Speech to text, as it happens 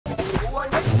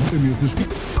The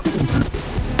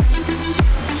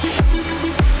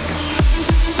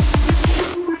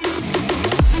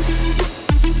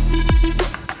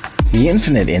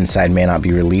Infinite Inside may not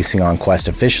be releasing on Quest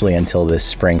officially until this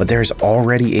spring, but there's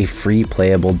already a free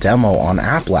playable demo on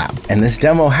App Lab, and this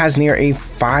demo has near a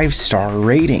 5-star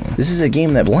rating. This is a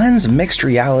game that blends mixed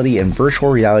reality and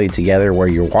virtual reality together, where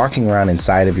you're walking around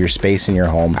inside of your space in your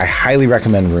home. I highly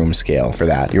recommend Room Scale for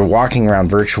that. You're walking around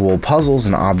virtual puzzles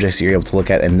and objects that you're able to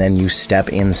look at, and then you step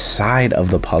inside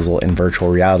of the puzzle in virtual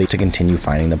reality to continue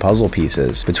finding the puzzle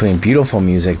pieces. Between beautiful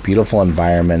music, beautiful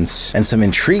environments, and some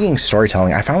intriguing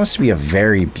storytelling, I found this to be a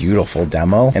very beautiful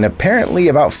demo, and apparently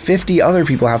about 50 other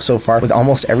people have so far, with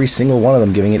almost every single one of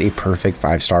them giving it a perfect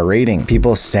 5-star rating.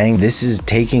 People saying this is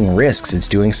taking risks, it's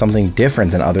doing something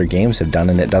different than other games have done,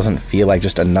 and it doesn't feel like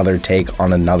just another take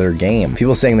on another game.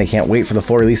 People saying they can't wait for the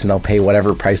full release and they'll pay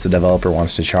whatever price the developer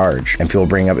wants to charge. And people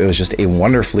bring up it was just a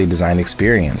wonderfully designed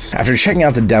experience. After checking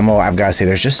out the demo, I've got to say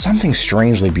there's just something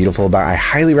strangely beautiful about it. I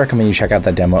highly recommend you check out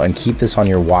that demo and keep this on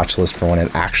your watch list for when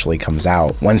it actually comes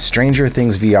out. When Stranger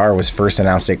Things VR was first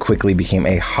announced, it quickly became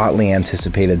a hotly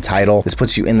anticipated title. This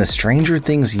puts you in the Stranger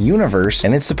Things universe,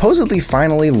 and it's supposedly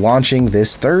finally launching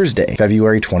this Thursday,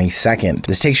 February 22nd.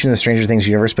 This takes you in the Stranger Things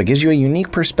universe, but gives you a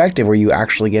unique perspective where you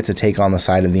actually get to take on the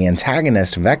side of the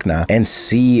antagonist, Vecna, and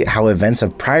see how events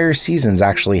of prior seasons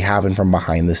actually happen from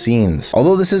behind the scenes.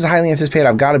 Although this is highly anticipated,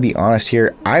 I've got to be honest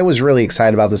here, I was really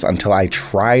excited about this until I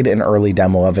tried an early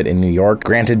demo of it in New York.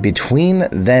 Granted, between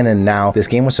then and now, this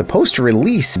game was supposed to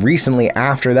release recently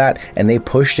after that, and they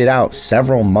pushed it out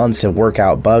several months to work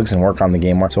out bugs and work on the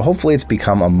game more, so hopefully it's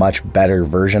become a much better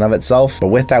version of itself. But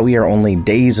with that, we are only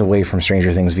days away from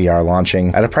Stranger Things VR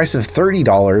launching. At a price of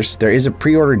 $30, there is a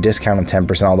pre-order discount of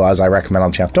 10%, although as I recommend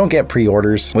on the channel, don't get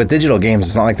pre-orders. With digital games,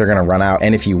 it's not like they're going to run out,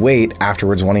 and if you wait,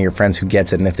 afterwards one of your friends who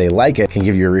gets it, and if they like it, can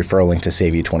give you a referral link to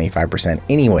save you 25%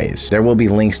 anyways. There will be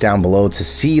links down below to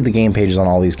see the game pages on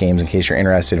all these games in case you're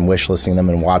interested in wishlisting them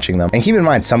and watching them. And keep in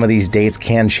mind, some of these dates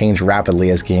can change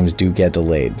rapidly as games do get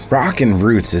delayed. Rockin'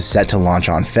 Roots is set to launch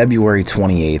on February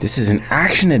 28th. This is an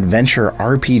action-adventure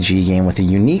RPG game with a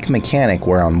unique mechanic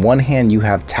where on one hand you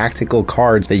have tactical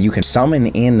cards that you can summon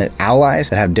in allies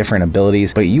that have different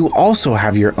abilities, but you also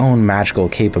have your own magical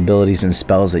capabilities and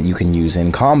spells that you can use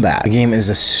in combat. The game is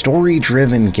a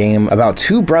story-driven game about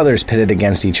two brothers pitted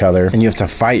against each other, and you have to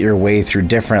fight your way through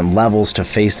different levels to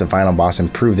face the final boss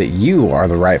and prove that you are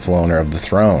the rightful owner of the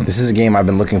throne. This is a game I've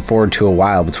been looking forward to a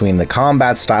while, between the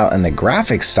combat style and the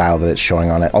graphics style that it's showing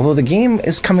on it. Although the game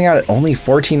is coming out at only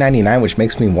 $14.99, which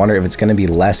makes me wonder if it's going to be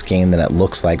less game than it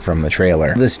looks like from the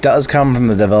trailer. This does come from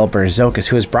the developer Zocus,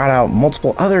 who has brought out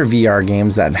multiple other VR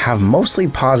games that have mostly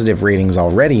positive ratings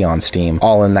already on Steam,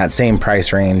 all in that same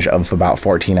price range of about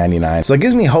 $14.99. So it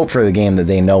gives me hope for the game that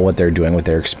they know what they're doing with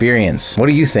their experience. What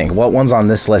do you think? What ones on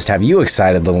this list have you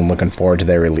excited and looking forward to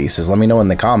their releases? Let me know in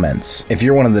the comments. If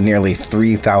you're one of the nearly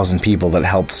 3,000 people that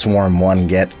helped Swarm 1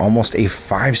 get almost a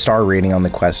 5-star rating on the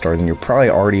Quest Store, then you're probably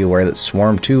already aware that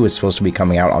Swarm 2 is supposed to be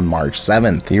coming out on March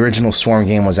 7th. The original Swarm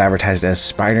game was advertised as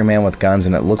Spiderman with guns,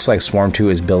 and it looks like Swarm 2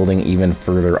 is building even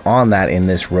further on that in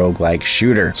this roguelike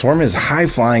shooter. Swarm is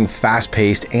high-flying,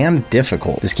 fast-paced, and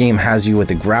difficult. This game has you with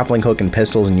the grappling hook and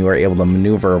pistols, and you are able to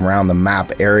maneuver around the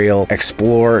map, aerial,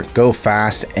 explore, go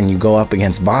fast, and you go up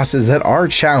against bosses that are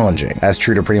challenging. That's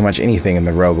true to pretty much anything in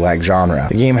the roguelike genre.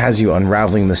 The game has you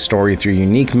unraveling the story through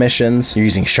unique missions. You're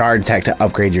using shard tech to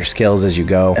upgrade your skills as you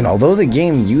go, and although the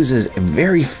game uses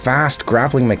very fast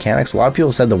grappling mechanics, a lot of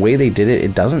people said the way they did it,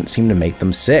 it doesn't seem to make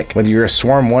them sick. Whether you're a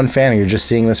Swarm 1 fan or you're just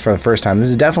seeing this for the first time, this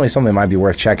is definitely something that might be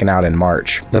worth checking out in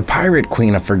March. The Pirate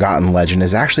Queen of Forgotten Legend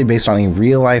is actually based on a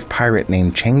real-life pirate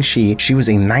named Cheng Shi. She was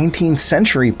a 19th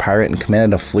century pirate and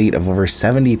commanded a fleet of over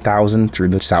 70,000 through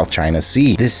the South China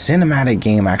Sea. This cinematic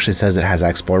game actually says it has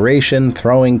exploration,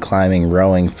 throwing, climbing,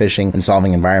 rowing, fishing, and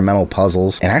solving environmental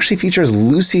puzzles, and actually features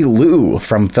Lucy Liu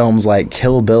from films like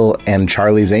Kill Bill and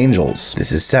Charlie's Angels.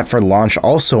 This is set for launch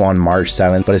also on March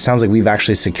 7th, but it sounds like we've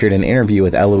actually secured an interview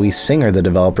with Eloise Singer, the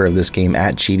developer of this game,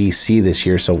 at GDC this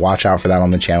year, so watch out for that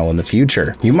on the channel in the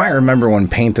future. You might remember when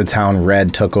Paint the Town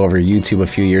Red took over YouTube a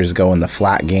few years ago and the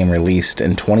Flat game released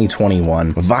in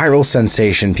 2021. Viral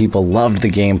sensation, people loved the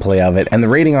gameplay of it, and the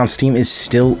rating on Steam is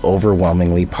still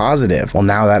overwhelmingly positive. Well,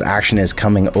 now that action is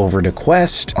coming over to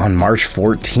Quest on March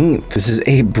 14th. This is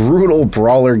a brutal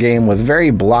brawler game with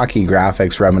very blocky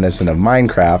graphics reminiscent of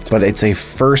Minecraft, but it's a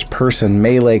first-person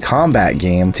melee combat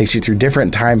game. It takes you through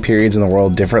different time periods in the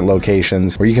world, different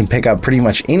locations, where you can pick up pretty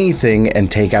much anything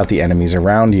and take out the enemies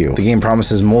around you. The game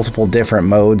promises multiple different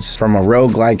modes, from a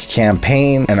roguelike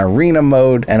campaign, an arena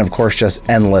mode, and of course just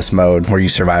endless mode, where you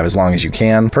survive as long as you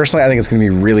can. Personally, I think it's going to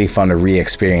be really fun to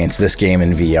re-experience this game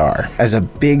in VR. As a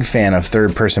big fan of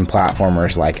third-person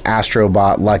platformers like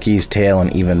Astrobot, Lucky's Tale,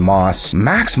 and even Moss,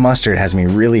 Max Mustard has me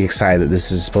really excited that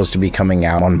this is supposed to be coming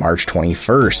out on March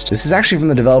 21st. This is actually from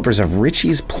the developers of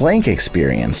Richie's Plank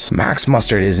Experience. Max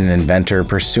Mustard is an inventor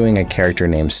pursuing a character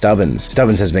named Stubbins.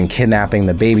 Stubbins has been kidnapping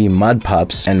the baby mud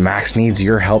pups, and Max needs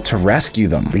your help to rescue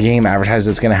them. The game advertises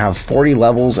it's going to have 40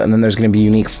 levels, and then there's going to be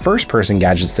unique first-person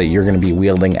gadgets that you're going to be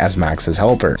wielding as Max's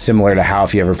helper. Similar to how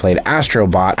if you ever played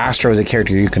Astrobot, Astro is a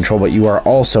character you control, but you are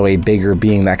also a bigger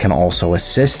being that can also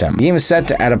assist him. The game is set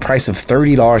to at a price of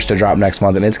 $30 to drop next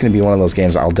month, and it's going to be one of those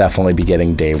games I'll definitely be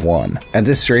getting day one. At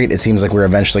this rate, it seems like we're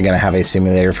eventually going to have a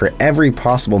simulator for every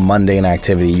possible mundane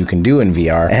activity you can do in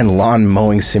VR, and Lawn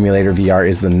Mowing Simulator VR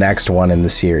is the next one in the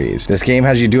series. This game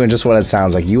has you doing just what it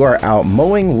sounds like. You are out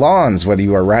mowing lawns, whether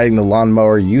you are riding the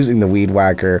lawnmower, using the weed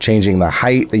whacker, changing the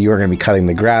height that you are going to be cutting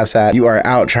the grass at. You are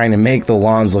out trying to make the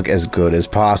lawns look as good as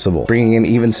possible, bringing in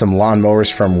even some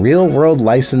lawnmowers from real-world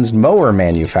licensed mower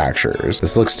manufacturers.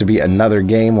 This looks to be another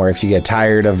game where if you get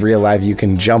tired of real life, you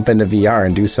can jump into VR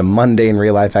and do some mundane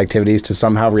real-life activities to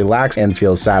somehow relax and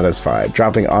feel satisfied.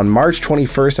 Dropping on March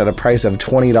 21st at a price of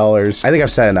 $20. I think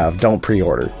I've said enough. Don't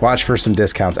pre-order. Watch for some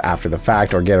discounts after the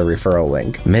fact or get a referral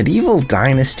link. Medieval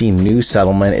Dynasty New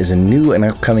Settlement is a new and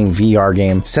upcoming VR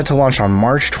game set to launch on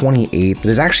March 28th. It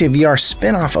is actually a VR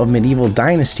spin-off of Medieval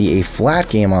Dynasty, a flat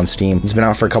game on Steam. It's been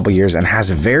out for a couple years and has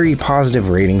very positive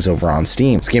ratings over on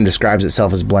Steam. This game describes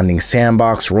itself as blending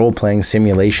sandbox, role-playing,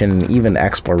 simulation, and even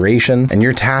exploration, and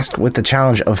you're tasked with the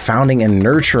challenge of founding and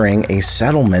nurturing a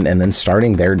settlement and then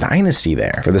starting their dynasty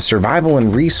there. For the survival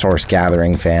and resource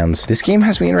gathering fans, this game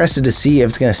has me interested to see if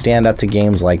it's going to stand up to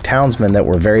games like Townsmen that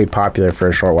were very popular for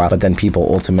a short while, but then people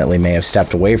ultimately may have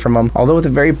stepped away from them. Although with a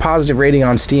very positive rating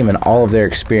on Steam and all of their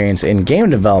experience in game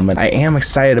development, I am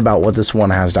excited about what this one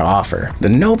has to offer. The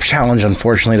Nope Challenge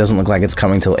unfortunately doesn't look like it's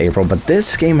coming till April, but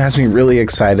this game has me really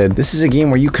excited. This is a game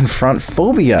where you confront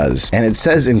phobias, and it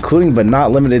says including but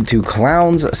not limited to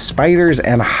clowns, spiders,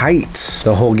 and heights.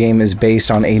 The whole game is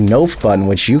based on a nope button,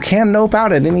 which you can nope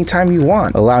out at any time you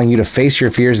want, allowing you to face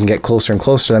your fears and get closer and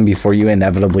closer to them before you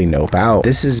inevitably nope out.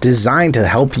 This is designed to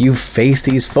help you face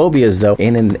these phobias, though,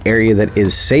 in an area that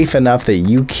is safe enough that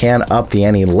you can up the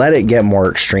ante, let it get more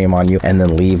extreme on you, and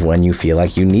then leave when you feel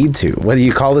like you need to. Whether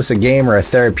you call this a game or a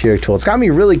therapeutic tool, it's got me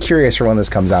really curious for when this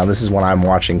comes out, and this is one I'm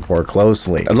watching for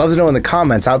closely. I'd love to know in the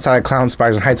comments, outside of clowns,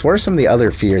 spiders, and heights, what are some of the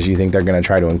other fears you think they're going to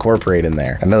try to incorporate in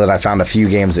there? I know that I found a few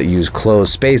games that use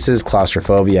closed spaces,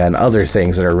 claustrophobia, and other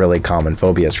things that are really common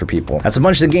phobias for people. That's a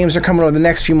bunch of the games that are coming over the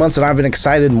next few months that I've been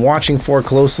excited and watching for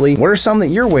closely. What are some that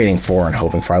you're waiting for and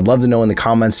hoping for? I'd love to know in the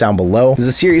comments down below. This is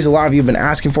a series a lot of you have been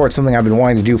asking for. It's something I've been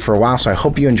wanting to do for a while, so I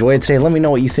hope you enjoyed it today. Let me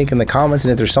know what you think in the comments,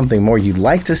 and if there's something more you'd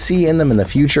like to see in them in the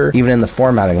future, even in the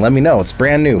formatting, let me know. It's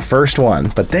brand new, first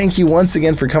one. But thank you once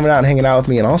again for coming out and hanging out with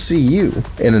me, and I'll see you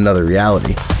in another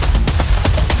reality.